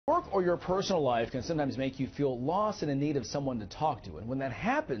Work or your personal life can sometimes make you feel lost and in need of someone to talk to. And when that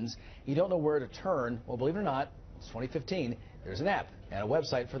happens, you don't know where to turn. Well, believe it or not, it's 2015. There's an app and a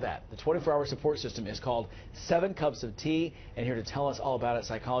website for that. The 24-hour support system is called 7 Cups of Tea. And here to tell us all about it,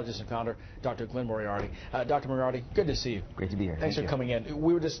 psychologist and founder, Dr. Glen Moriarty. Dr. Moriarty, good to see you. Great to be here. Thanks for coming in.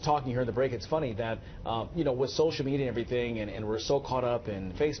 We were just talking here in the break. It's funny that, with social media and everything, and we're so caught up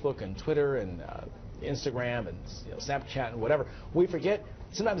in Facebook and Twitter and Instagram and Snapchat and whatever, we forget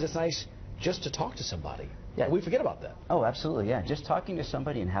sometimes it's nice just to talk to somebody. Yeah. We forget about that. Oh, absolutely, yeah. Just talking to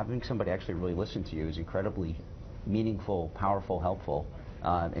somebody and having somebody actually really listen to you is incredibly meaningful, powerful, helpful.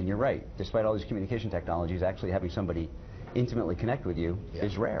 And you're right. Despite all these communication technologies, actually having somebody intimately connect with you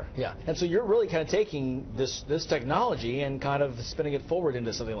is rare. Yeah. And so you're really kind of taking this technology and kind of spinning it forward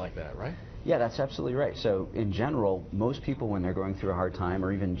into something like that, right? Yeah, that's absolutely right. So in general, most people when they're going through a hard time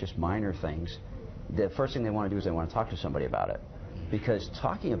or even just minor things, the first thing they want to do is they want to talk to somebody about it. Because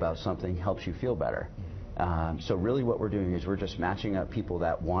talking about something helps you feel better. So really what we're doing is we're just matching up people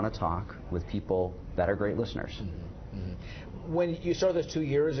that want to talk with people that are great listeners. When you started this 2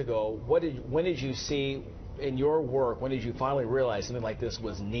 years ago, when did you see in your work, when did you finally realize something like this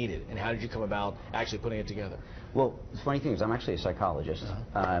was needed, and how did you come about actually putting it together? Well, the funny thing is I'm actually a psychologist.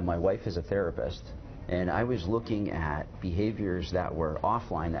 My wife is a therapist, and I was looking at behaviors that were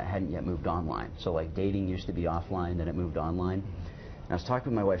offline that hadn't yet moved online. So like dating used to be offline, then it moved online. And I was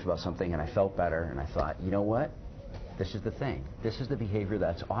talking with my wife about something, and I felt better, and I thought, you know what? This is the thing. This is the behavior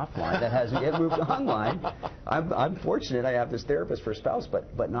that's offline that hasn't yet moved online. I'm fortunate I have this therapist for a spouse,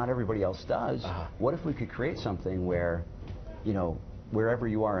 but not everybody else does. What if we could create something where, wherever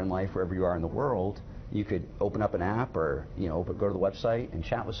you are in life, wherever you are in the world, you could open up an app or go to the website and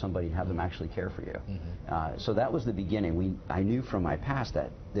chat with somebody and have them actually care for you. So that was the beginning. I knew from my past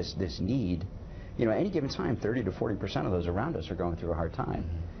that this need, at any given time, 30 to 40% of those around us are going through a hard time.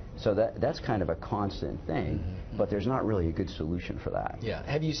 So that's kind of a constant thing, but there's not really a good solution for that. Yeah.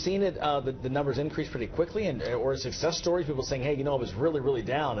 Have you seen it, the numbers increase pretty quickly, or success stories, people saying, hey, I was really, really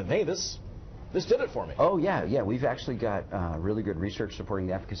down, and hey, this did it for me? Oh, yeah. We've actually got really good research supporting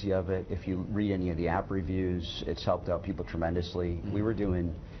the efficacy of it. If you read any of the app reviews, it's helped out people tremendously.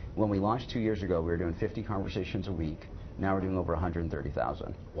 When we launched 2 years ago, we were doing 50 conversations a week. Now we're doing over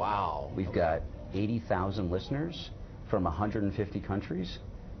 130,000. Wow. We've got 80,000 listeners from 150 countries,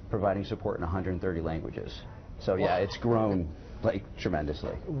 providing support in 130 languages. So yeah, it's grown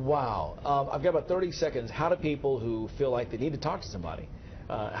tremendously. Wow. I've got about 30 seconds. How do people who feel like they need to talk to somebody,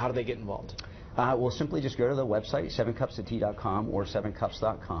 how do they get involved? Well, simply just go to the website, 7cupsoftea.com or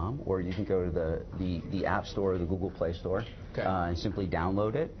 7cups.com, or you can go to the App Store or the Google Play Store and simply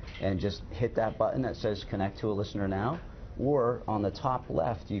download it and just hit that button that says Connect to a Listener Now. Or on the top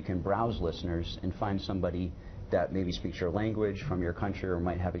left, you can browse listeners and find somebody that maybe speaks your language, from your country, or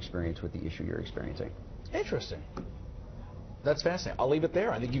might have experience with the issue you're experiencing. Interesting. That's fascinating. I'll leave it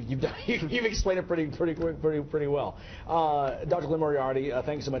there. I think you've explained it pretty well. Dr. Glen Moriarty,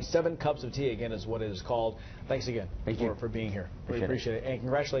 thanks so much. 7 Cups of Tea, again, is what it is called. Thanks again for being here. We appreciate it. And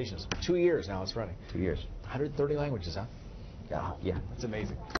congratulations. 2 years now it's running. 2 years. 130 languages, huh? Yeah. That's amazing.